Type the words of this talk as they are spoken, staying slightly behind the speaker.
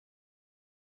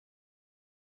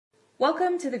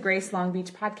Welcome to the Grace Long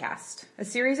Beach podcast, a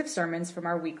series of sermons from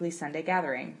our weekly Sunday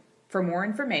gathering. For more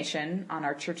information on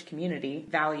our church community,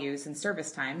 values, and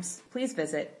service times, please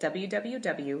visit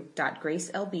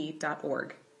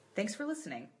www.gracelb.org. Thanks for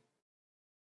listening.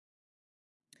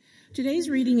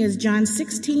 Today's reading is John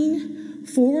 16,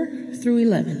 4 through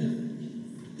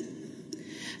 11.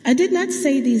 I did not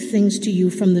say these things to you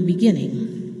from the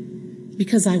beginning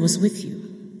because I was with you.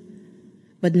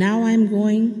 But now I am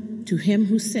going to him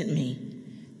who sent me,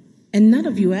 and none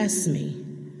of you asked me,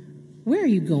 where are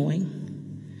you going?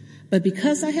 But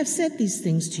because I have said these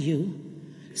things to you,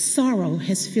 sorrow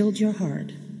has filled your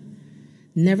heart.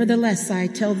 Nevertheless, I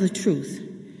tell the truth.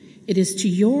 It is to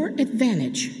your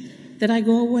advantage that I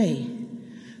go away.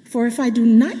 For if I do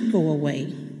not go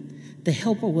away, the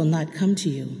Helper will not come to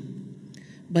you.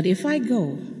 But if I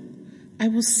go, I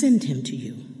will send him to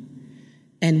you.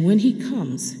 And when he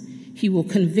comes, he will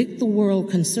convict the world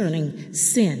concerning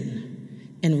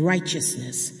sin and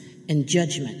righteousness and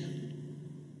judgment.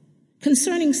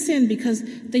 Concerning sin, because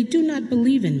they do not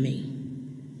believe in me.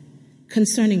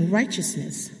 Concerning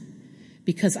righteousness,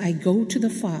 because I go to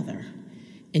the Father,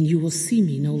 and you will see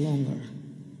me no longer.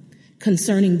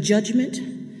 Concerning judgment,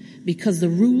 because the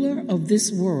ruler of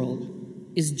this world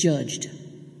is judged.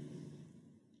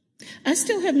 I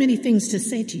still have many things to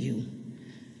say to you,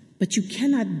 but you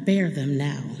cannot bear them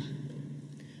now.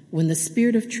 When the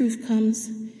Spirit of truth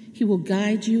comes, he will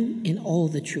guide you in all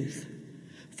the truth.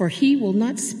 For he will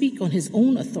not speak on his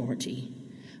own authority,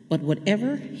 but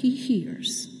whatever he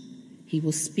hears, he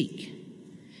will speak.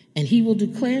 And he will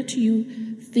declare to you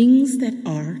things that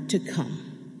are to come.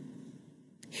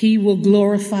 He will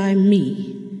glorify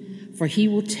me, for he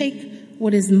will take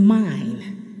what is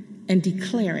mine and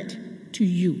declare it to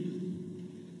you.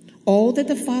 All that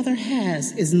the Father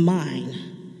has is mine.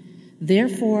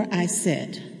 Therefore I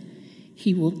said,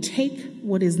 he will take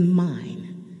what is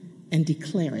mine and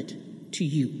declare it to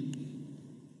you.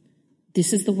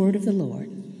 This is the word of the Lord.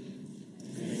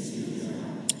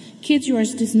 Kids, you are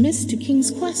dismissed to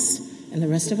King's Quest, and the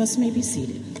rest of us may be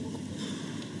seated.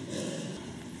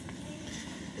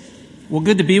 Well,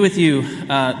 good to be with you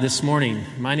this morning.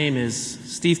 My name is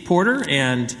Steve Porter,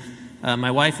 and my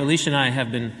wife Alicia and I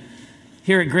have been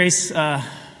here at Grace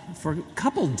for a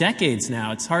couple decades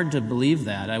now. It's hard to believe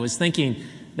that. I was thinking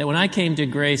that when I came to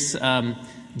Grace,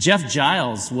 Jeff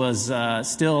Giles was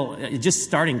still just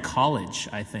starting college,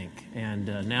 I think.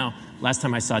 And now, last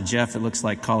time I saw Jeff, it looks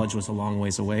like college was a long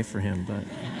ways away for him. But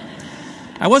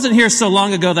I wasn't here so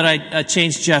long ago that I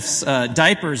changed Jeff's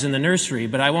diapers in the nursery,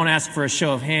 but I won't ask for a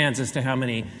show of hands as to how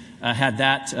many had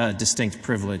that distinct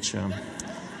privilege. I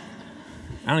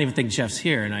don't even think Jeff's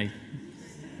here, and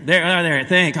there,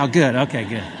 thank. Oh, good. Okay,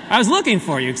 good. I was looking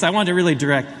for you because I wanted to really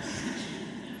direct.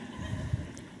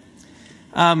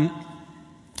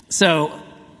 So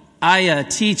I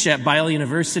teach at Biola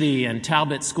University and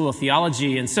Talbot School of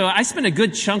Theology, and so I spend a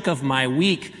good chunk of my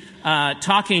week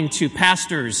talking to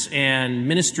pastors and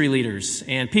ministry leaders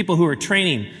and people who are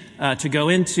training to go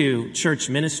into church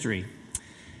ministry.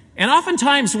 And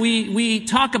oftentimes we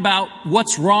talk about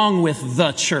what's wrong with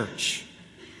the church,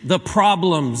 the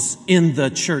problems in the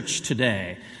church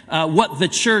today, what the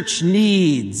church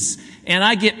needs. And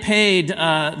I get paid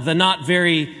the not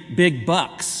very big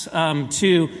bucks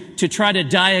to try to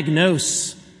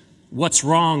diagnose what's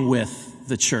wrong with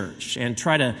the church and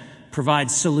try to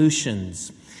provide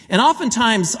solutions. And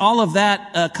oftentimes all of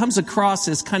that comes across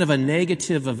as kind of a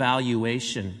negative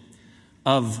evaluation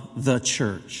of the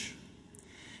church.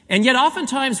 And yet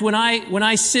oftentimes when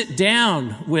I sit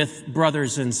down with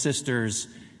brothers and sisters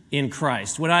in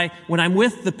Christ, when I'm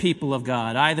with the people of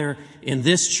God, either in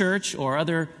this church or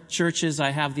other churches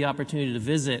I have the opportunity to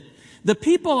visit, the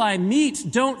people I meet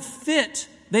don't fit,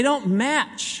 they don't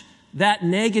match that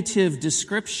negative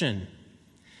description.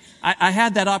 I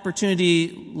had that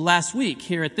opportunity last week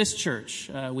here at this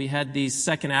church. We had these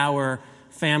second hour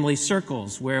family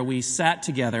circles where we sat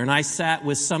together, and I sat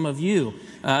with some of you,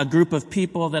 a group of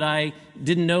people that I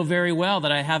didn't know very well,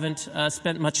 that I haven't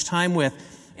spent much time with.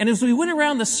 And as we went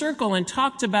around the circle and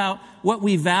talked about what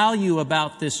we value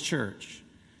about this church,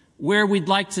 where we'd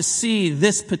like to see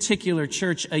this particular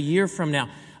church a year from now,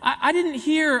 I didn't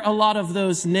hear a lot of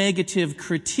those negative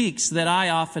critiques that I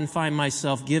often find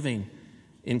myself giving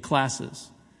in classes.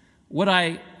 What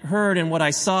I heard and what I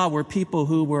saw were people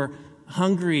who were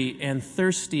hungry and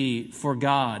thirsty for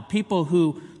God, people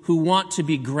who want to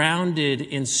be grounded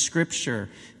in Scripture,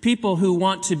 people who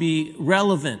want to be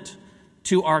relevant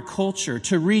to our culture,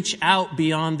 to reach out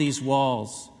beyond these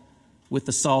walls with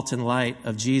the salt and light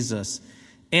of Jesus.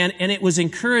 And it was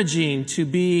encouraging to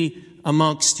be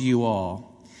amongst you all.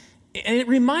 And it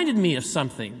reminded me of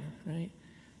something. right?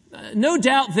 No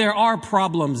doubt there are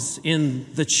problems in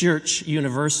the church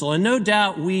universal, and no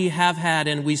doubt we have had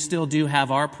and we still do have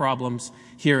our problems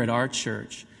here at our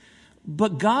church.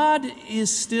 But God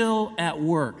is still at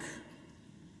work,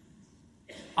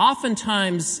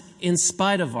 oftentimes in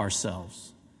spite of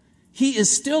ourselves. He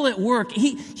is still at work.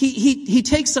 He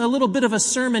takes a little bit of a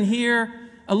sermon here,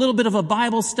 a little bit of a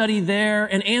Bible study there,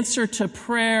 an answer to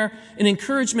prayer, an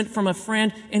encouragement from a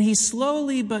friend, and he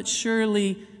slowly but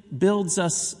surely builds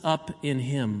us up in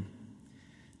him.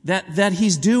 That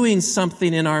he's doing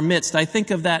something in our midst. I think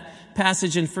of that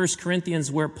passage in 1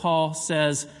 Corinthians where Paul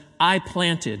says, I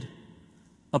planted,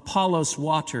 Apollos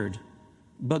watered,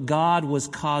 but God was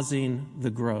causing the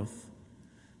growth.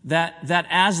 That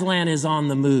Aslan is on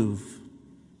the move,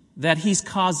 that he's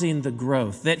causing the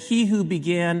growth, that he who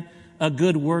began a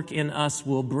good work in us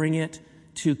will bring it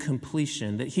to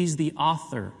completion, that he's the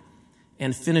author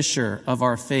and finisher of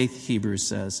our faith, Hebrews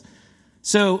says.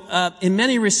 So in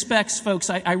many respects,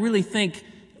 folks, I really think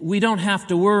we don't have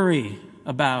to worry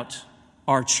about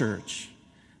our church.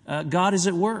 God is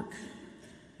at work.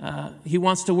 He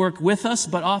wants to work with us,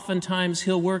 but oftentimes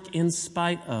he'll work in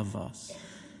spite of us.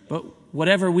 But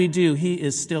whatever we do, he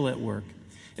is still at work.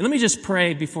 And let me just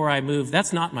pray before I move.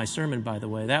 That's not my sermon, by the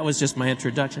way. That was just my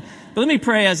introduction. But let me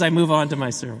pray as I move on to my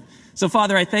sermon. So,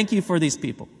 Father, I thank you for these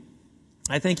people.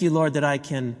 I thank you, Lord, that I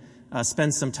can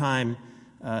spend some time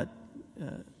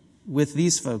with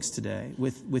these folks today,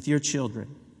 with your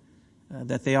children,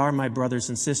 that they are my brothers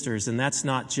and sisters. And that's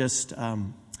not just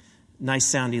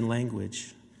nice-sounding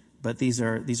language, but these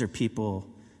are people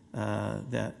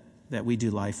that we do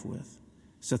life with.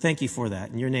 So thank you for that.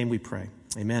 In your name we pray.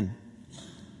 Amen.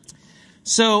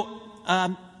 So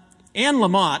Anne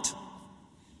Lamott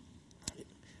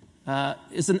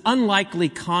is an unlikely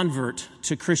convert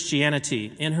to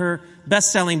Christianity. In her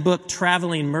best-selling book,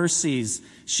 Traveling Mercies,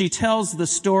 she tells the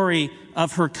story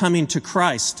of her coming to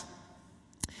Christ.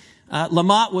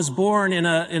 Lamott was born in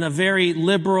a very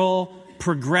liberal,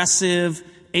 progressive,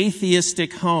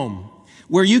 atheistic home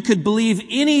where you could believe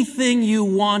anything you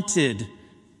wanted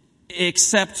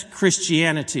except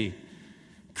Christianity.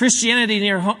 Christianity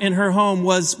in her home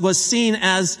was seen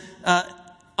as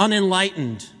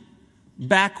unenlightened,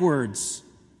 backwards,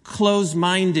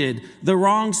 closed-minded, the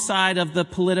wrong side of the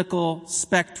political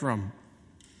spectrum.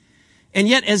 And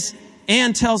yet, as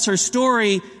Anne tells her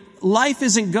story, life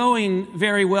isn't going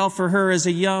very well for her as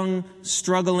a young,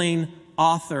 struggling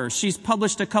author. She's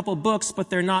published a couple books, but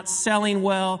they're not selling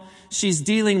well. She's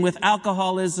dealing with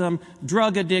alcoholism,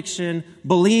 drug addiction,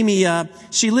 bulimia.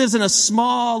 She lives in a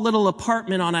small little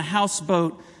apartment on a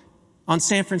houseboat on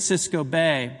San Francisco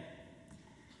Bay.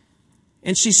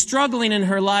 And she's struggling in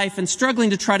her life and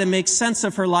struggling to try to make sense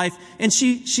of her life. And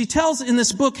she tells in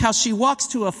this book how she walks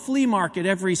to a flea market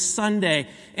every Sunday.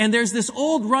 And there's this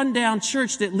old rundown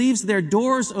church that leaves their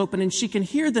doors open and she can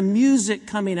hear the music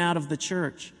coming out of the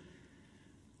church.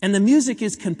 And the music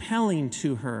is compelling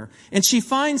to her. And she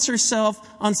finds herself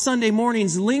on Sunday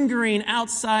mornings lingering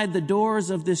outside the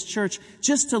doors of this church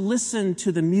just to listen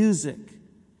to the music.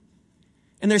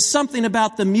 And there's something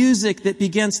about the music that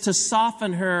begins to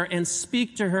soften her and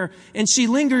speak to her. And she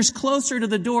lingers closer to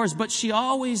the doors, but she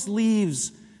always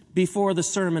leaves before the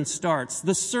sermon starts.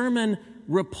 The sermon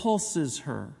repulses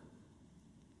her.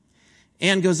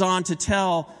 Anne goes on to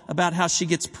tell about how she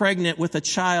gets pregnant with a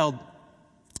child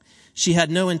she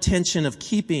had no intention of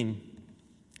keeping,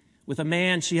 with a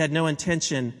man she had no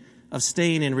intention of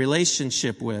staying in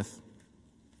relationship with.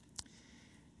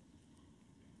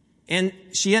 And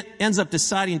she ends up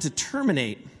deciding to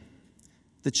terminate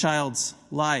the child's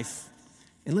life.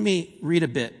 And let me read a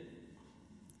bit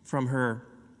from her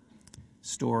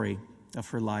story of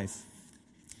her life.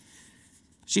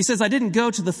 She says, I didn't go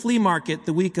to the flea market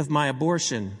the week of my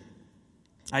abortion.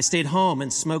 I stayed home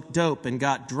and smoked dope and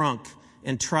got drunk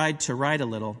and tried to write a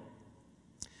little.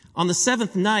 On the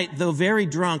seventh night, though very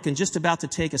drunk and just about to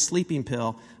take a sleeping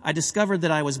pill, I discovered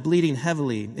that I was bleeding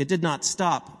heavily. It did not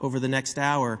stop over the next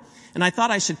hour, and I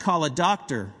thought I should call a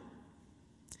doctor.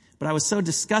 But I was so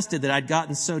disgusted that I'd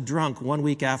gotten so drunk 1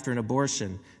 week after an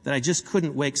abortion that I just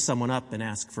couldn't wake someone up and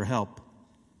ask for help.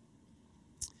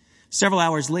 Several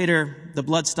hours later, the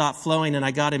blood stopped flowing and I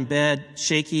got in bed,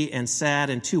 shaky and sad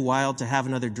and too wild to have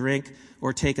another drink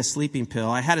or take a sleeping pill.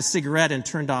 I had a cigarette and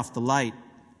turned off the light.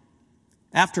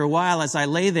 After a while, as I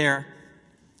lay there,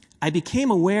 I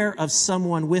became aware of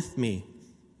someone with me,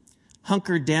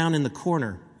 hunkered down in the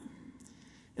corner.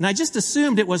 And I just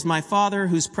assumed it was my father,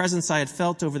 whose presence I had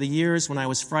felt over the years when I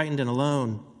was frightened and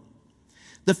alone.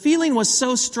 The feeling was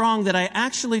so strong that I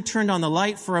actually turned on the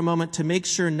light for a moment to make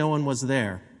sure no one was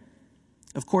there.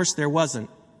 Of course, there wasn't.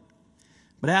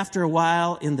 But after a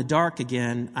while, in the dark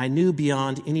again, I knew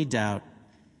beyond any doubt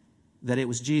that it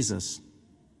was Jesus.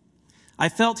 I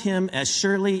felt him as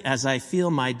surely as I feel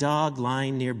my dog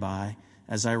lying nearby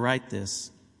as I write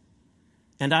this.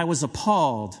 And I was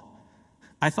appalled.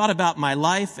 I thought about my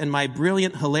life and my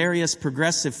brilliant, hilarious,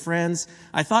 progressive friends.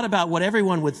 I thought about what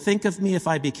everyone would think of me if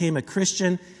I became a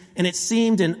Christian, and it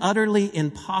seemed an utterly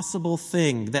impossible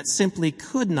thing that simply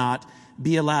could not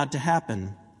be allowed to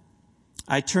happen.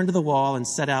 I turned to the wall and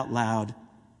said out loud,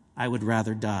 I would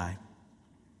rather die.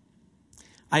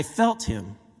 I felt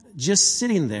him just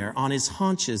sitting there on his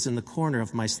haunches in the corner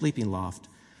of my sleeping loft,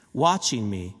 watching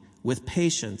me with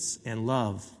patience and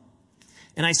love.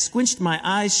 And I squinched my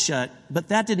eyes shut, but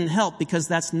that didn't help because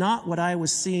that's not what I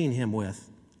was seeing him with.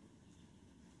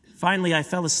 Finally, I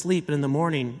fell asleep, and in the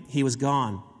morning, he was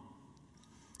gone.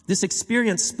 This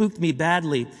experience spooked me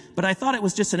badly, but I thought it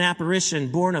was just an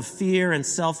apparition born of fear and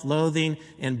self-loathing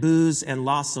and booze and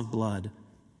loss of blood.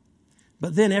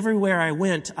 But then everywhere I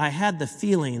went, I had the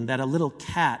feeling that a little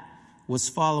cat was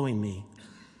following me,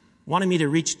 wanting me to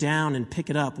reach down and pick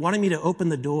it up, wanting me to open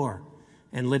the door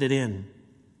and let it in.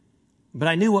 But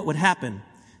I knew what would happen.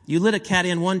 You let a cat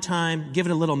in one time, give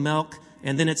it a little milk,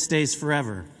 and then it stays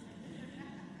forever.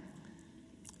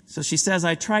 So she says,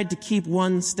 I tried to keep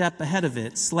one step ahead of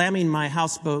it, slamming my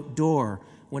houseboat door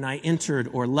when I entered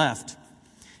or left.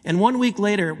 And 1 week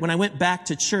later, when I went back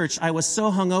to church, I was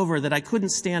so hungover that I couldn't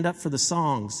stand up for the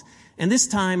songs. And this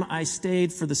time I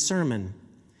stayed for the sermon,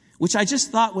 which I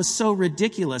just thought was so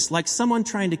ridiculous, like someone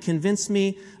trying to convince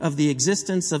me of the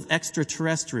existence of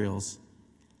extraterrestrials.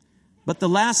 But the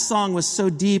last song was so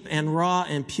deep and raw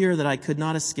and pure that I could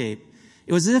not escape.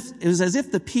 It was as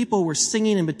if the people were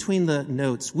singing in between the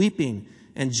notes, weeping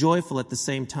and joyful at the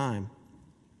same time.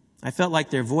 I felt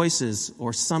like their voices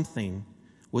or something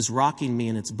was rocking me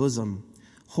in its bosom,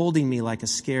 holding me like a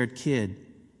scared kid.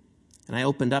 And I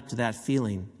opened up to that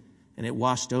feeling, and it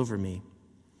washed over me.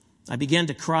 I began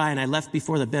to cry, and I left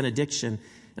before the benediction,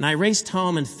 and I raced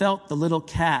home and felt the little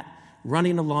cat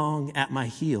running along at my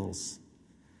heels.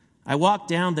 I walked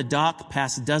down the dock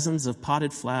past dozens of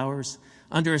potted flowers,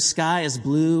 under a sky as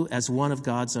blue as one of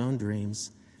God's own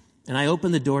dreams. And I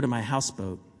opened the door to my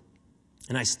houseboat,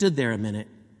 and I stood there a minute,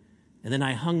 and then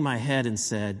I hung my head and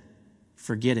said,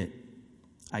 forget it.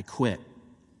 I quit.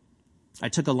 I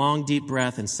took a long, deep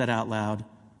breath and said out loud,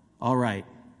 all right,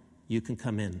 you can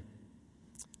come in.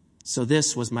 So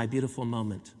this was my beautiful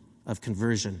moment of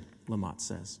conversion, Lamott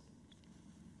says.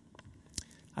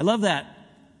 I love that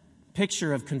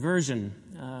picture of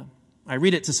conversion. I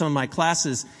read it to some of my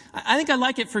classes. I think I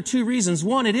like it for two reasons.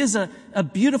 One, it is a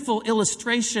beautiful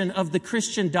illustration of the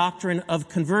Christian doctrine of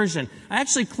conversion. I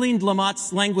actually cleaned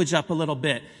Lamott's language up a little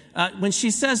bit. When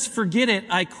she says, forget it,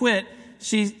 I quit,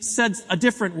 she says a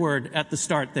different word at the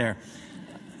start there.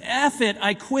 F it,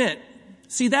 I quit.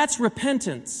 See, that's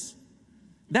repentance.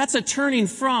 That's a turning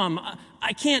from,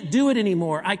 I can't do it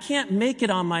anymore. I can't make it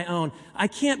on my own. I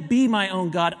can't be my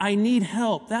own God. I need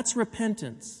help. That's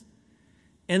repentance.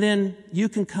 And then you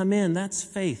can come in. That's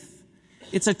faith.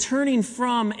 It's a turning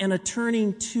from and a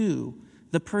turning to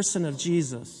the person of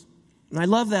Jesus. And I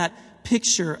love that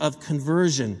picture of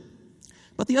conversion.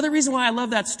 But the other reason why I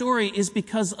love that story is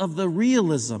because of the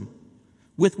realism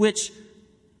with which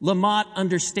Lamott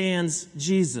understands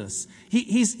Jesus.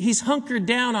 He's hunkered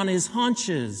down on his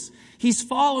haunches. He's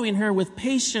following her with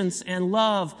patience and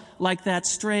love like that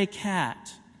stray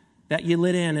cat that you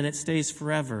let in and it stays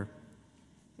forever.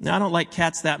 Now, I don't like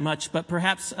cats that much, but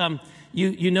perhaps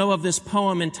you know of this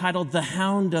poem entitled The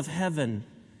Hound of Heaven.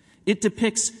 It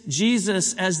depicts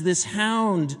Jesus as this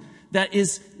hound that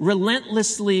is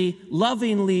relentlessly,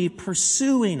 lovingly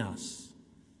pursuing us.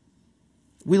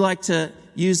 We like to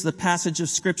use the passage of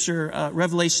Scripture,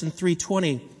 Revelation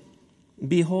 3:20.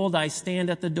 Behold, I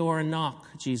stand at the door and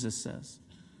knock, Jesus says.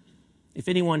 If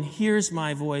anyone hears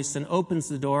my voice and opens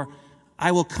the door,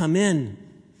 I will come in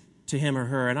to him or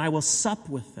her, and I will sup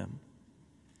with them.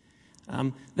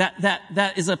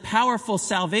 That is a powerful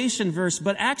salvation verse,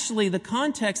 but actually the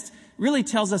context really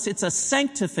tells us it's a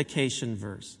sanctification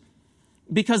verse.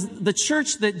 Because the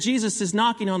church that Jesus is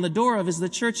knocking on the door of is the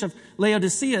church of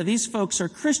Laodicea. These folks are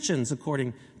Christians,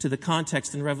 according to the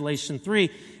context in Revelation 3.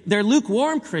 They're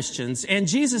lukewarm Christians, and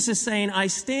Jesus is saying, I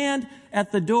stand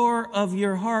at the door of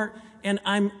your heart, and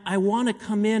I want to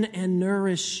come in and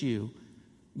nourish you.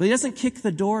 But he doesn't kick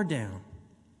the door down.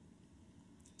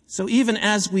 So even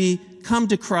as we come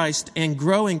to Christ and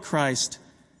grow in Christ,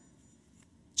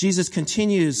 Jesus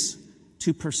continues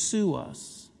to pursue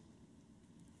us.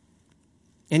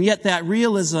 And yet that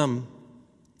realism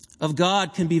of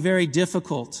God can be very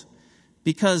difficult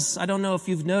because, I don't know if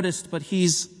you've noticed, but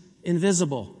he's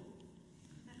invisible.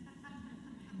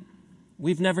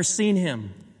 We've never seen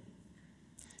him.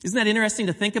 Isn't that interesting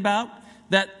to think about?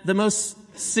 That the most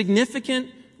significant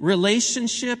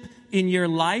relationship in your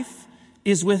life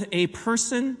is with a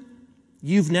person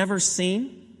you've never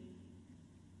seen?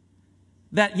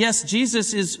 That yes,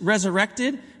 Jesus is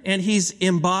resurrected and he's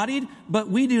embodied, but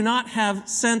we do not have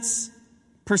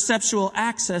perceptual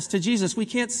access to Jesus. We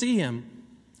can't see him.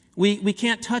 We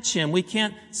can't touch him. We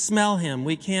can't smell him.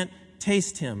 We can't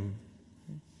taste him.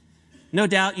 No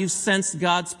doubt you've sensed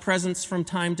God's presence from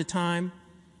time to time.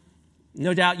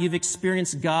 No doubt you've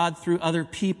experienced God through other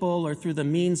people or through the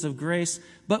means of grace,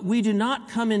 but we do not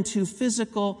come into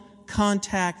physical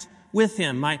contact with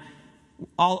him.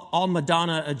 All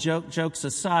Madonna jokes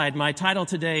aside, my title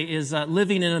today is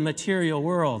Living in a Material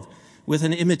World with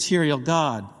an Immaterial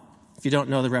God. If you don't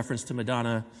know the reference to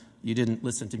Madonna, you didn't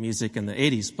listen to music in the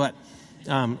 80s, but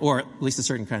or at least a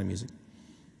certain kind of music.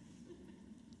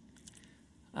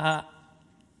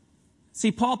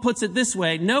 See, Paul puts it this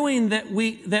way, knowing that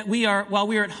we are, while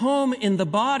we are at home in the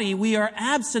body, we are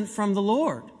absent from the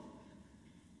Lord.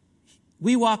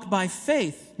 We walk by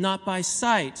faith, not by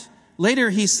sight.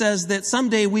 Later he says that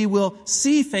someday we will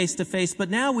see face to face, but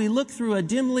now we look through a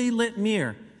dimly lit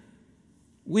mirror.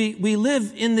 We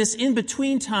live in this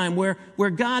in-between time where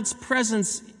God's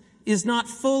presence is not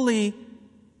fully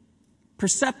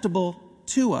perceptible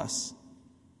to us.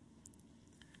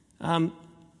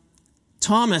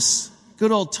 Thomas,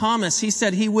 good old Thomas, he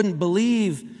said he wouldn't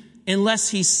believe unless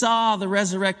he saw the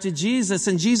resurrected Jesus.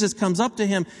 And Jesus comes up to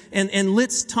him and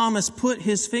lets Thomas put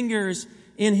his fingers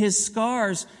in his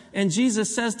scars. And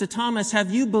Jesus says to Thomas,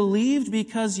 have you believed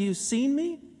because you've seen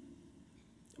me?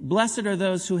 Blessed are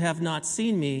those who have not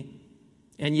seen me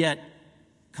and yet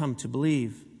come to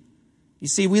believe. You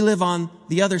see, we live on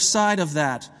the other side of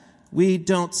that. We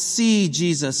don't see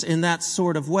Jesus in that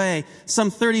sort of way. Some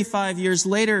 35 years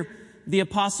later, the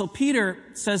Apostle Peter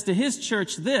says to his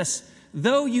church this,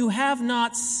 though you have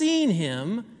not seen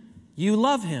him, you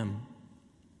love him.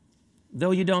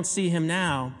 Though you don't see him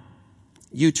now,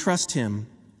 you trust him.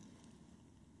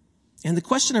 And the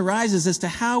question arises as to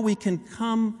how we can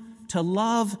come to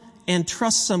love and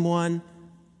trust someone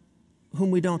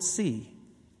whom we don't see.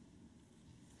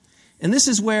 And this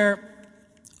is where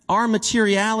our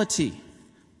materiality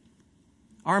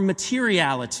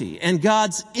and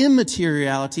God's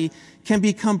immateriality can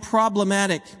become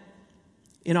problematic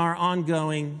in our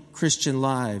ongoing Christian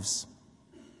lives.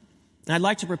 And I'd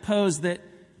like to propose that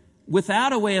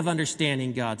without a way of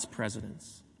understanding God's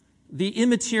presence, the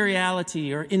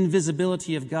immateriality or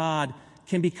invisibility of God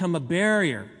can become a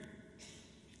barrier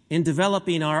in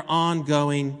developing our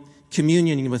ongoing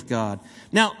communion with God.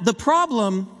 Now, the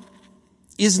problem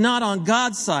is not on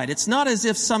God's side. It's not as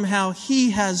if somehow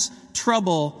he has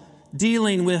trouble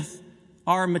dealing with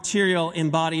our material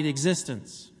embodied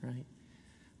existence, right?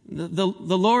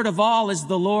 The Lord of all is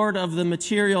the Lord of the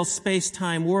material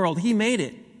space-time world. He made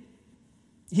it.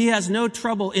 He has no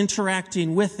trouble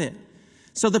interacting with it.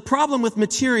 So the problem with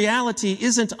materiality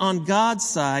isn't on God's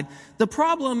side. The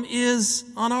problem is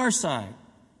on our side.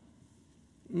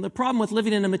 And the problem with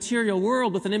living in a material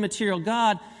world with an immaterial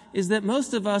God is that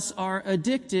most of us are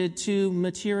addicted to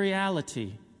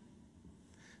materiality.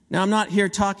 Now, I'm not here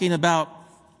talking about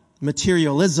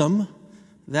materialism.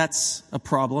 That's a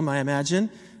problem, I imagine.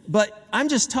 But I'm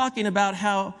just talking about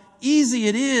how easy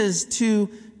it is to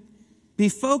be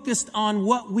focused on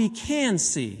what we can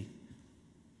see.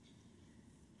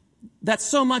 That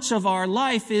so much of our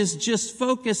life is just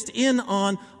focused in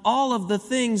on all of the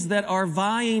things that are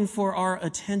vying for our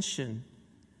attention.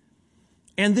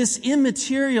 And this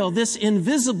immaterial, this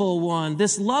invisible one,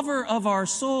 this lover of our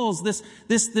souls,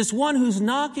 this one who's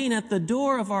knocking at the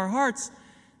door of our hearts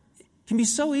can be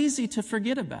so easy to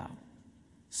forget about,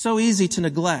 so easy to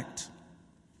neglect.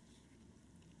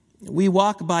 We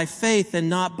walk by faith and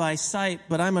not by sight,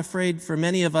 but I'm afraid for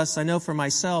many of us, I know for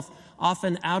myself,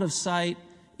 often out of sight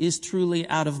is truly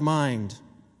out of mind.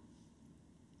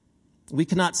 We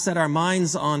cannot set our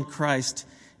minds on Christ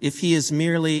if he is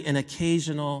merely an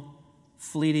occasional,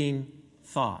 fleeting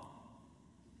thought.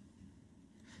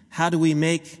 How do we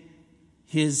make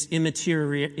his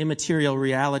immaterial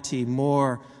reality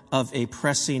more of a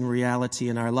pressing reality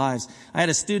in our lives? I had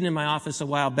a student in my office a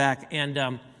while back,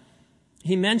 and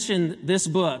he mentioned this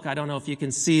book. I don't know if you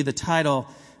can see the title.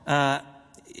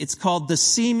 It's called The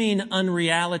Seeming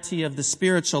Unreality of the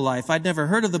Spiritual Life. I'd never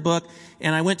heard of the book,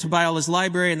 and I went to Biola's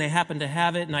library, and they happened to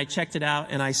have it, and I checked it out,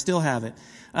 and I still have it.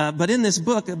 But in this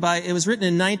book, it was written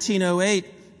in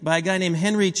 1908 by a guy named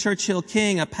Henry Churchill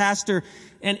King, a pastor,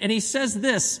 and he says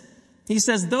this, He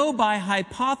says, though by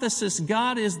hypothesis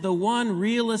God is the one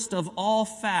realist of all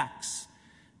facts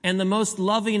and the most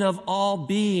loving of all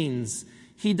beings,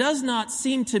 he does not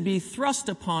seem to be thrust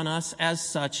upon us as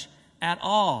such at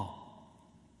all.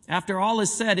 After all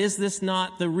is said, is this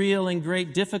not the real and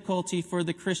great difficulty for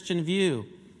the Christian view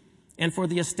and for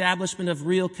the establishment of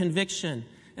real conviction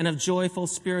and of joyful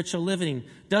spiritual living?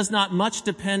 Does not much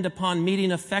depend upon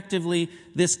meeting effectively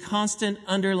this constant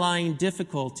underlying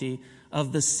difficulty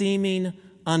of the seeming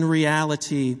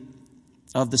unreality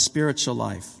of the spiritual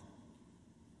life?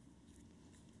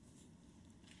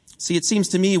 See, it seems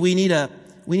to me we need a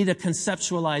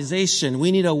conceptualization.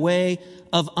 We need a way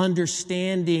of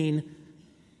understanding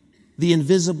the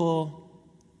invisible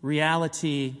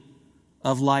reality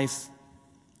of life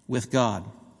with God.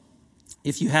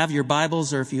 If you have your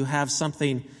Bibles, or if you have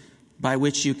something by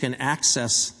which you can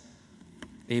access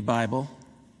a Bible,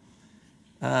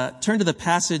 turn to the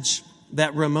passage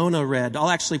that Ramona read. I'll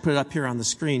actually put it up here on the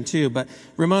screen too, but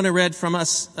Ramona read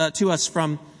to us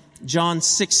from John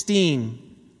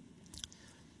 16,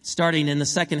 starting in the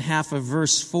second half of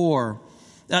verse 4.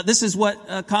 This is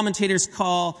what commentators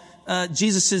call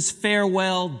Jesus'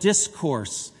 farewell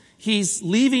discourse. He's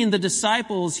leaving the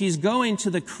disciples. He's going to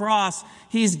the cross.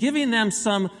 He's giving them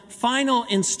some final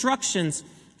instructions.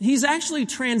 He's actually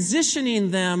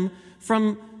transitioning them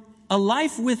from a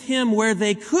life with him where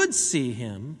they could see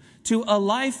him to a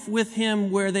life with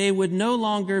him where they would no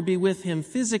longer be with him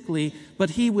physically,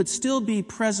 but he would still be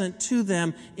present to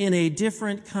them in a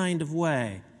different kind of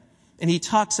way. And he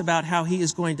talks about how he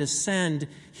is going to send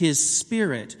his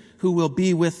Spirit, who will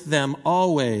be with them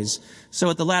always.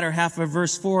 So at the latter half of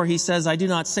verse 4, he says, I do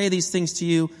not say these things to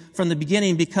you from the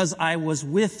beginning because I was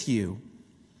with you.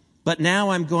 But now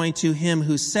I'm going to him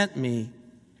who sent me.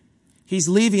 He's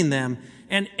leaving them.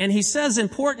 And he says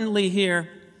importantly here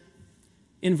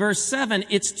in verse 7,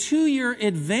 it's to your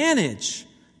advantage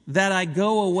that I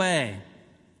go away.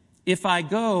 If I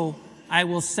go, I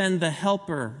will send the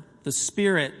Helper, the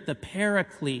Spirit, the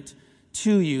Paraclete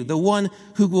to you, the one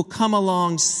who will come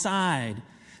alongside.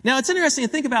 Now, it's interesting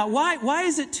to think about why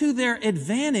is it to their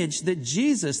advantage that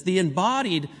Jesus, the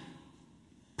embodied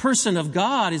person of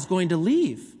God, is going to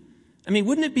leave? I mean,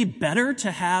 wouldn't it be better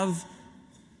to have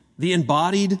the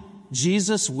embodied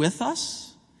Jesus with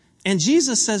us? And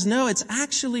Jesus says, no, it's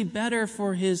actually better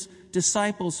for his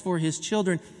disciples, for his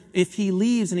children, if he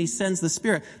leaves and he sends the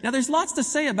Spirit. Now, there's lots to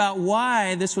say about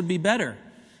why this would be better.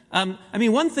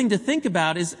 One thing to think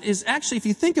about is actually, if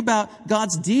you think about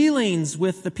God's dealings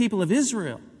with the people of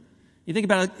Israel, you think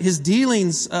about his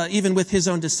dealings even with his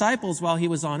own disciples while he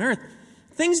was on earth,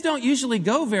 things don't usually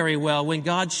go very well when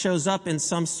God shows up in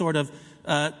some sort of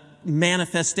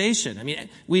manifestation. I mean,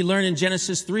 we learn in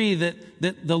Genesis 3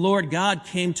 that the Lord God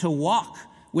came to walk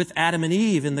with Adam and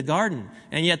Eve in the garden,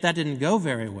 and yet that didn't go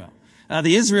very well.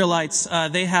 The Israelites,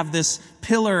 they have this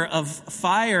pillar of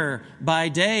fire by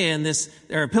day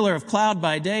or a pillar of cloud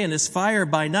by day and this fire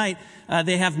by night.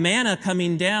 They have manna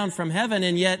coming down from heaven,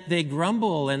 and yet they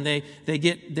grumble and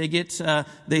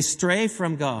they stray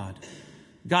from God.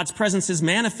 God's presence is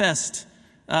manifest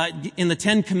in the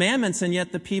 10 Commandments, and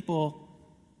yet the people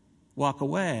walk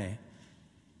away.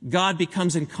 God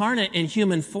becomes incarnate in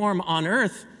human form on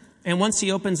earth. And once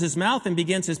he opens his mouth and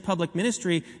begins his public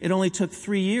ministry, it only took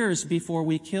 3 years before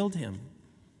we killed him.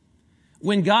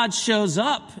 When God shows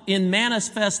up in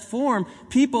manifest form,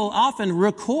 people often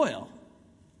recoil.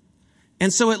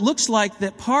 And so it looks like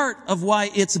that part of why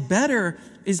it's better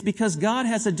is because God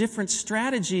has a different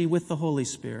strategy with the Holy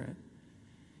Spirit.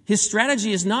 His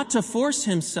strategy is not to force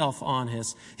himself on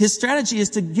us. His strategy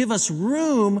is to give us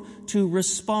room to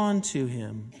respond to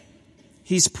him.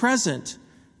 He's present,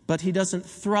 but he doesn't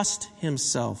thrust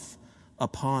himself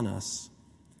upon us.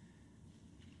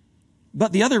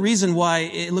 But the other reason why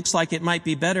it looks like it might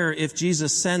be better if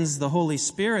Jesus sends the Holy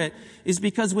Spirit is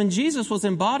because when Jesus was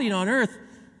embodied on earth,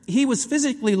 he was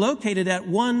physically located at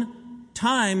one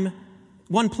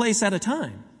place at a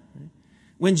time.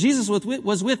 When Jesus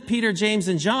was with Peter, James,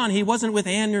 and John, he wasn't with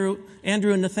Andrew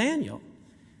and Nathaniel.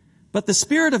 But the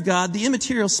Spirit of God, the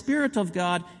immaterial Spirit of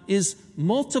God, is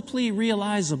multiply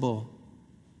realizable.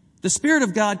 The Spirit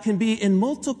of God can be in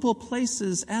multiple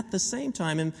places at the same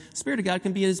time, and the Spirit of God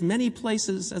can be in as many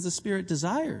places as the Spirit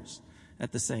desires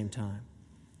at the same time.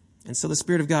 And so the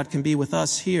Spirit of God can be with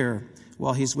us here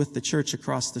while he's with the church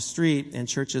across the street and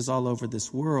churches all over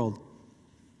this world.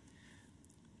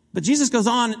 But Jesus goes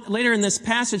on later in this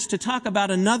passage to talk about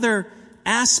another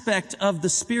aspect of the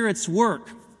Spirit's work.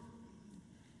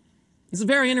 It's a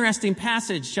very interesting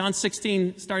passage, John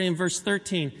 16, starting in verse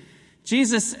 13.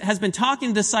 Jesus has been talking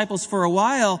to disciples for a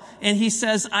while, and he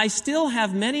says, I still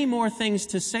have many more things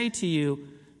to say to you,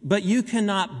 but you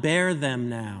cannot bear them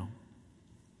now.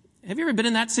 Have you ever been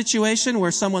in that situation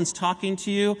where someone's talking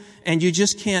to you and you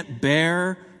just can't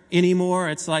bear anymore?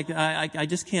 It's like, I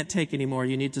just can't take anymore.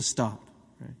 You need to stop.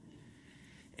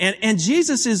 Right? And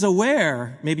Jesus is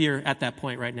aware, maybe you're at that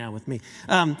point right now with me.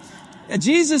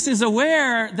 Jesus is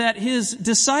aware that his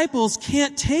disciples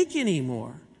can't take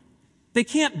anymore. They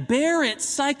can't bear it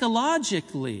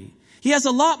psychologically. He has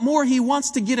a lot more he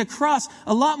wants to get across,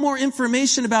 a lot more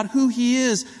information about who he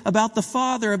is, about the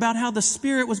Father, about how the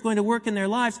Spirit was going to work in their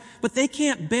lives, but they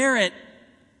can't bear it.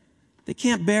 They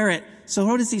can't bear it. So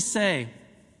what does he say?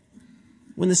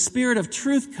 When the Spirit of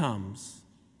truth comes,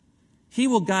 he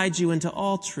will guide you into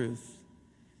all truth.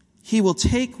 He will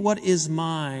take what is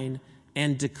mine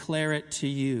and declare it to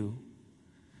you.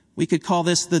 We could call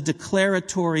this the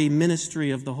declaratory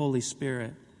ministry of the Holy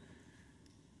Spirit.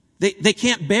 They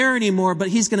can't bear anymore, but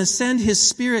he's going to send his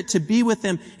Spirit to be with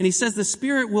them. And he says the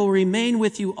Spirit will remain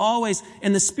with you always,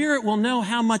 and the Spirit will know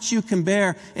how much you can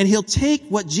bear. And he'll take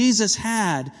what Jesus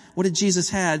had. What did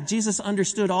Jesus have? Jesus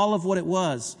understood all of what it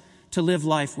was to live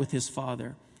life with his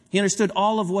Father. He understood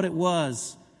all of what it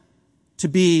was to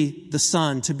be the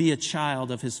Son, to be a child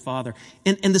of his Father.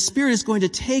 And the Spirit is going to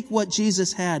take what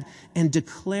Jesus had and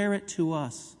declare it to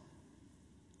us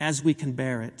as we can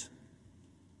bear it.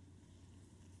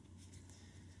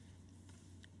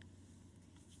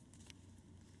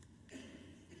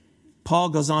 Paul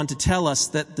goes on to tell us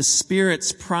that the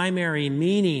Spirit's primary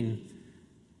meaning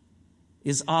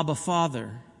is Abba,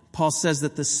 Father. Paul says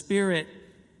that the Spirit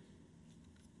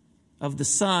of the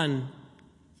Son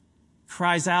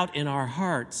cries out in our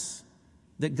hearts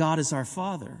that God is our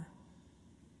Father.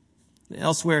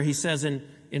 Elsewhere, he says in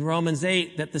Romans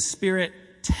 8 that the Spirit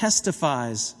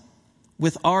testifies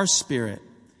with our spirit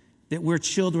that we're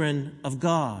children of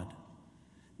God.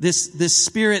 This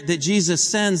Spirit that Jesus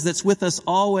sends that's with us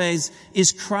always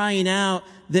is crying out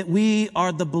that we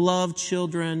are the beloved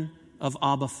children of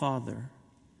Abba Father,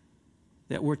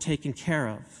 that we're taken care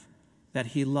of, that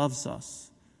he loves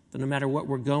us, that no matter what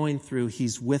we're going through,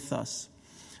 he's with us.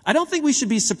 I don't think we should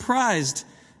be surprised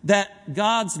that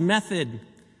God's method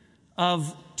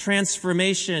of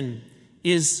transformation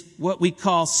is what we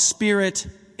call Spirit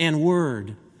and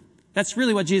Word. That's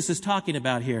really what Jesus is talking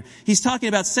about here. He's talking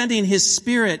about sending his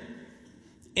Spirit,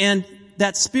 and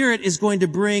that Spirit is going to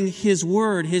bring his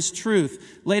Word, his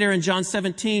truth. Later in John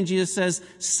 17, Jesus says,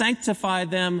 sanctify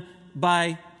them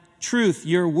by truth.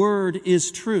 Your word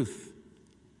is truth.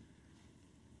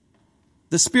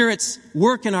 The Spirit's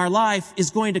work in our life is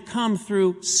going to come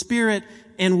through Spirit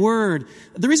and Word.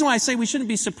 The reason why I say we shouldn't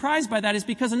be surprised by that is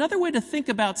because another way to think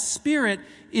about Spirit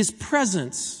is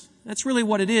presence. That's really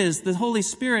what it is. The Holy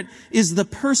Spirit is the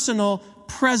personal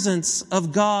presence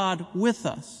of God with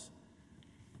us.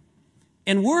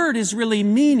 And Word is really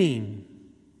meaning.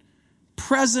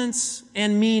 Presence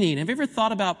and meaning. Have you ever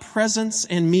thought about presence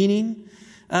and meaning?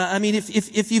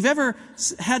 If you've ever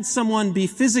had someone be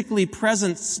physically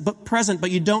present,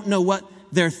 but you don't know what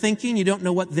they're thinking, you don't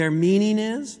know what their meaning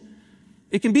is,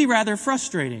 it can be rather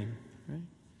frustrating. Right?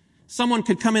 Someone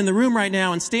could come in the room right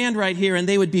now and stand right here and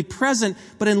they would be present,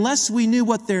 but unless we knew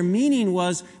what their meaning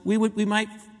was, we might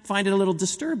find it a little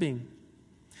disturbing.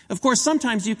 Of course,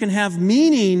 sometimes you can have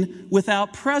meaning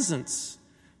without presence.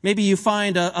 Maybe you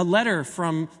find a letter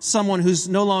from someone who's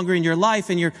no longer in your life,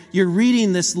 and you're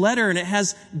reading this letter and it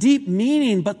has deep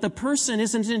meaning, but the person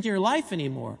isn't in your life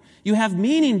anymore. You have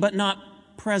meaning but not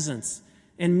presence.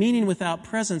 And meaning without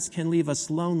presence can leave us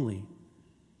lonely.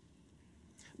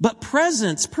 But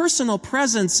presence, personal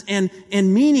presence and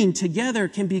meaning together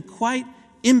can be quite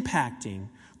impacting,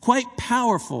 quite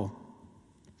powerful.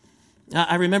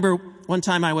 I remember one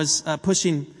time I was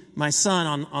pushing my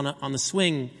son on the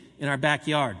swing in our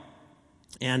backyard.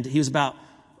 And he was about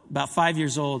 5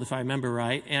 years old, if I remember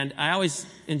right. And I always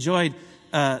enjoyed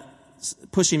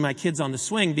pushing my kids on the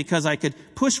swing because I could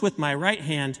push with my right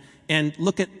hand and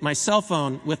look at my cell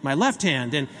phone with my left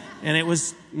hand. And it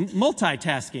was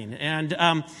multitasking. And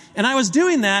I was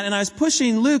doing that, and I was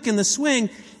pushing Luke in the swing,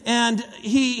 and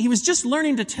he was just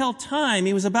learning to tell time.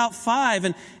 He was about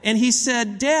 5, and he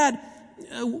said, "Dad,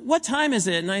 what time is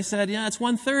it?" And I said, "Yeah, it's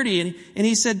 1:30. And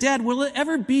he said, "Dad, will it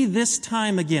ever be this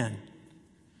time again?"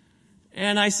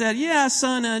 And I said, "Yeah,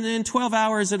 son, and in 12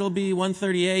 hours it'll be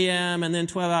 1:30 a.m. and then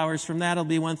 12 hours from that it'll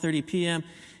be 1:30 p.m.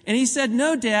 And he said,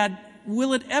 "No, Dad,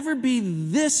 will it ever be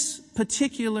this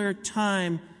particular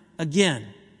time again?"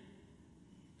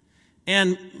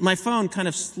 And my phone kind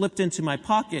of slipped into my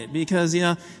pocket because,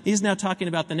 he's now talking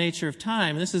about the nature of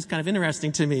time. And this is kind of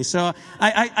interesting to me. So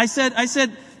I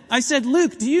said, I said,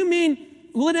 Luke, do you mean,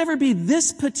 will it ever be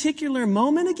this particular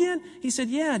moment again? He said,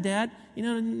 yeah, Dad.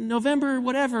 November,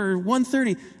 whatever,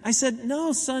 1:30. I said,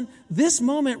 no, son, this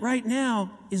moment right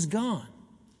now is gone.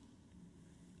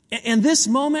 And this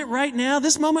moment right now,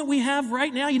 this moment we have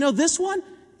right now, this one,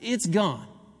 it's gone.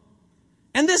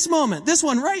 And this moment, this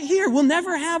one right here, we'll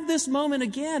never have this moment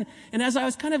again. And as I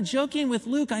was kind of joking with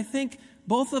Luke, I think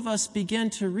both of us began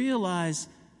to realize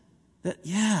that,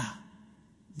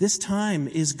 this time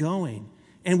is going.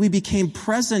 And we became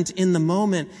present in the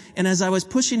moment. And as I was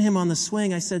pushing him on the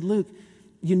swing, I said, Luke,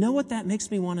 you know what that makes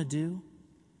me want to do?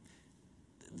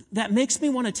 That makes me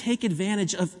want to take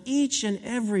advantage of each and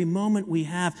every moment we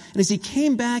have. And as he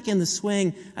came back in the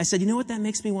swing, I said, you know what that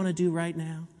makes me want to do right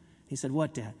now? He said,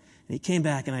 what, Dad? And he came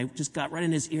back and I just got right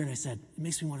in his ear and I said, it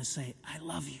makes me want to say, I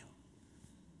love you.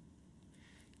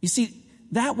 You see,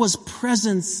 that was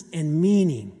presence and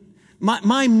meaning.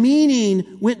 My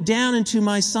meaning went down into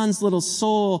my son's little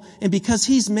soul, and because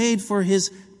he's made for his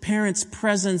parents'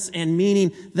 presence and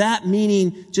meaning, that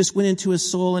meaning just went into his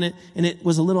soul, and it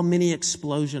was a little mini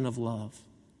explosion of love.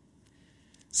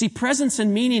 See, presence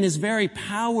and meaning is very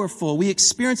powerful. We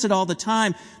experience it all the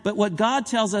time, but what God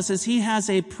tells us is he has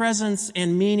a presence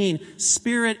and meaning,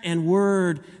 spirit and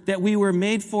word that we were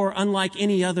made for unlike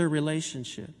any other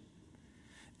relationship.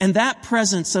 And that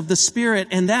presence of the Spirit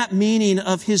and that meaning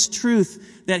of his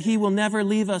truth, that he will never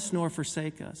leave us nor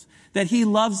forsake us, that he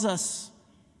loves us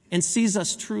and sees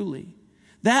us truly.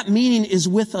 That meaning is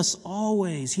with us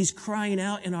always. He's crying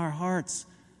out in our hearts,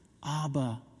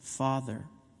 Abba, Father.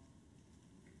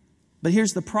 But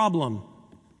here's the problem.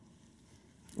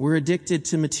 We're addicted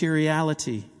to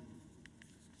materiality.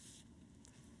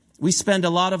 We spend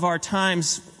a lot of our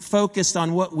times focused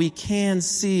on what we can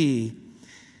see.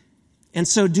 And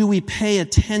so do we pay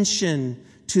attention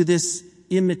to this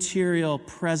immaterial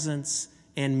presence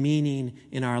and meaning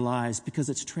in our lives? Because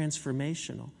it's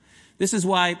transformational. This is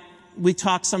why we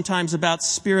talk sometimes about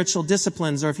spiritual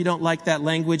disciplines, or if you don't like that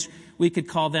language, we could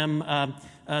call them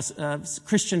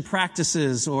Christian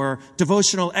practices or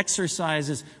devotional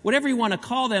exercises. Whatever you want to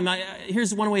call them,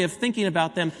 here's one way of thinking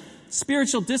about them.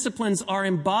 Spiritual disciplines are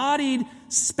embodied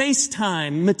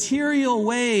space-time, material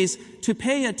ways to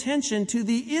pay attention to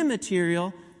the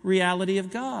immaterial reality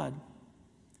of God.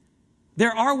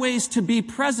 There are ways to be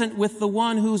present with the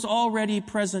one who's already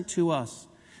present to us.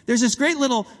 There's this great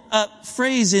little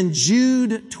phrase in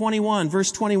Jude 21,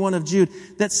 verse 21 of Jude,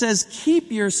 that says,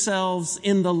 keep yourselves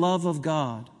in the love of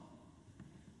God.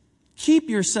 Keep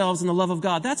yourselves in the love of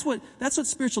God. That's what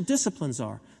spiritual disciplines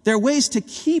are. They're ways to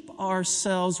keep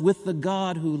ourselves with the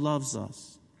God who loves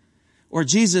us. Or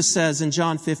Jesus says in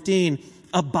John 15,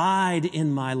 abide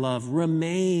in my love,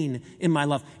 remain in my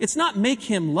love. It's not make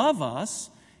him love us.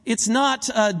 It's not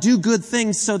do good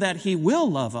things so that he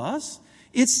will love us.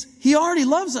 It's he already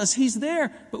loves us. He's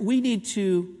there, but we need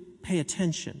to pay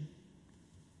attention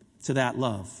to that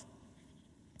love.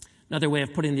 Another way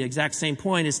of putting the exact same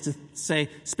point is to say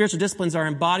spiritual disciplines are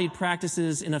embodied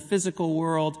practices in a physical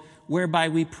world whereby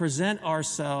we present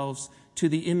ourselves to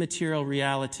the immaterial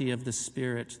reality of the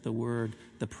Spirit, the Word,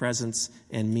 the presence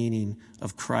and meaning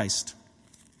of Christ.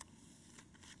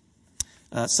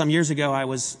 Some years ago, I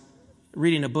was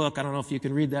reading a book. I don't know if you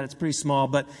can read that. It's pretty small,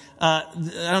 but I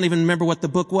don't even remember what the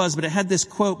book was, but it had this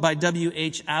quote by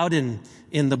W.H. Auden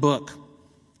in the book.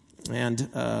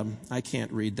 And I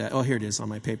can't read that. Oh, here it is on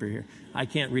my paper here. I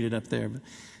can't read it up there.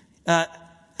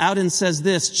 Auden says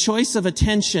this, choice of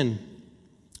attention,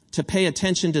 to pay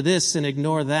attention to this and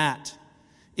ignore that,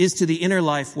 is to the inner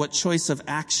life what choice of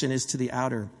action is to the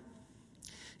outer.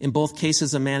 In both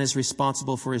cases, a man is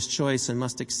responsible for his choice and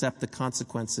must accept the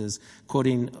consequences.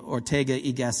 Quoting Ortega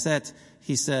y Gasset,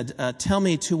 he said, tell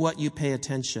me to what you pay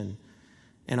attention,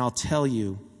 and I'll tell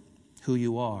you who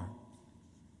you are.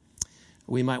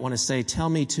 We might want to say, tell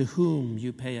me to whom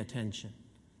you pay attention,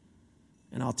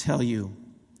 and I'll tell you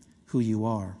who you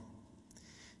are.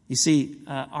 You see,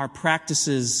 our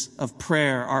practices of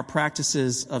prayer, our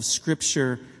practices of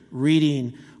scripture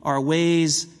reading are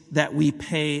ways that we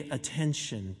pay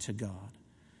attention to God.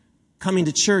 Coming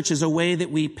to church is a way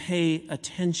that we pay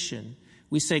attention.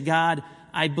 We say, God,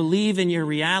 I believe in your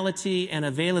reality and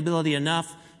availability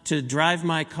enough to drive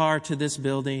my car to this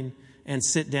building and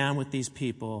sit down with these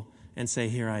people and say,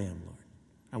 here I am, Lord.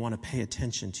 I want to pay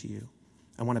attention to you.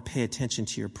 I want to pay attention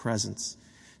to your presence,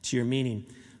 to your meaning.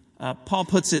 Paul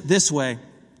puts it this way.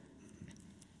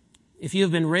 If you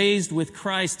have been raised with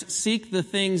Christ, seek the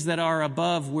things that are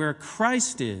above where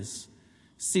Christ is,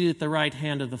 seated at the right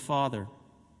hand of the Father.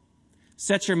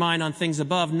 Set your mind on things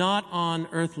above, not on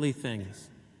earthly things.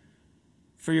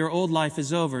 For your old life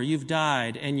is over. You've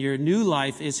died, and your new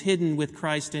life is hidden with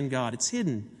Christ in God. It's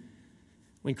hidden.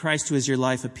 When Christ, who is your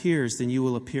life, appears, then you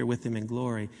will appear with him in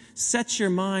glory. Set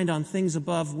your mind on things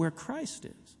above where Christ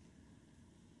is.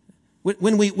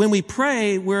 When we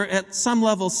pray, we're at some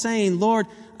level saying, Lord,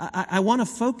 I want to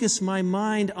focus my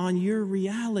mind on your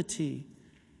reality.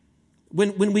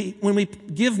 When we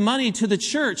give money to the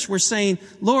church, we're saying,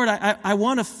 Lord, I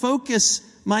want to focus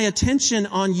my attention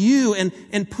on you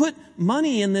and put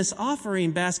money in this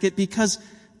offering basket because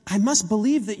I must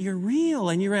believe that you're real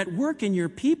and you're at work in your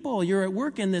people. You're at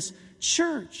work in this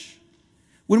church.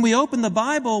 When we open the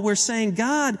Bible, we're saying,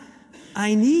 God,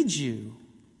 I need you.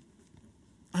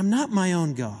 I'm not my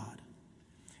own God.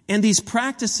 And these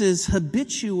practices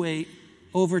habituate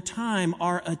over time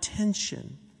our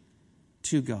attention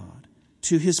to God,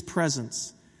 to his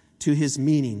presence, to his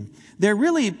meaning. They're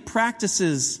really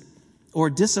practices or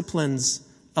disciplines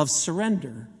of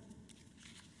surrender.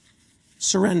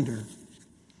 Surrender.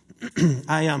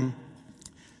 I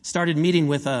started meeting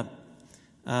with a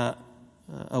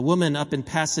woman up in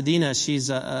Pasadena. She's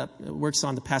works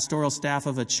on the pastoral staff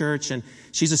of a church, and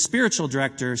she's a spiritual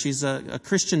director. She's a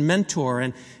Christian mentor,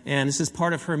 and this is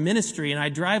part of her ministry. And I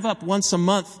drive up once a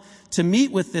month to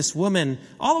meet with this woman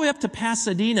all the way up to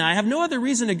Pasadena. I have no other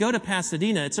reason to go to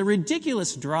Pasadena. It's a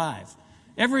ridiculous drive.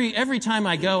 Every time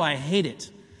I go, I hate it.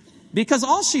 Because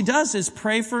all she does is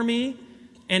pray for me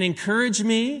and encourage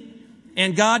me,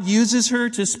 and God uses her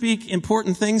to speak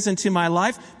important things into my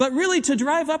life. But really, to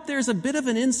drive up there is a bit of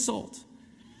an insult.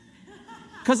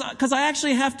 Because I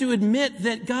actually have to admit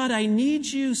that, God, I need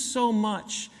you so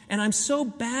much, and I'm so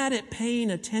bad at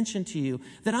paying attention to you,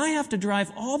 that I have to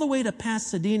drive all the way to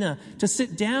Pasadena to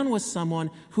sit down with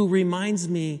someone who reminds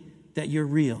me that you're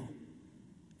real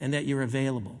and that you're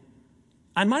available.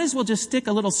 I might as well just stick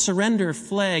a little surrender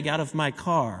flag out of my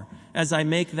car as I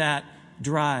make that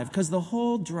drive, because the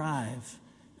whole drive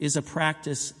is a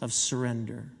practice of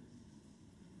surrender.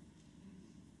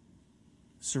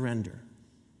 Surrender.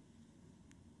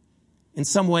 In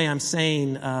some way, I'm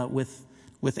saying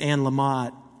with Anne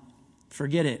Lamott,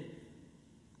 forget it.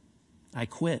 I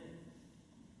quit.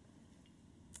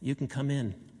 You can come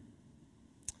in.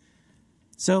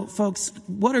 So, folks,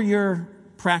 what are your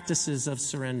practices of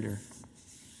surrender?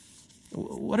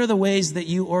 What are the ways that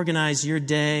you organize your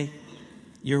day,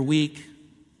 your week,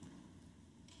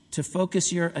 to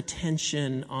focus your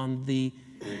attention on the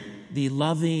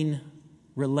loving,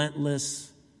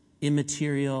 relentless,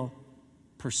 immaterial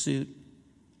pursuit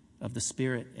of the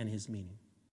Spirit and his meaning?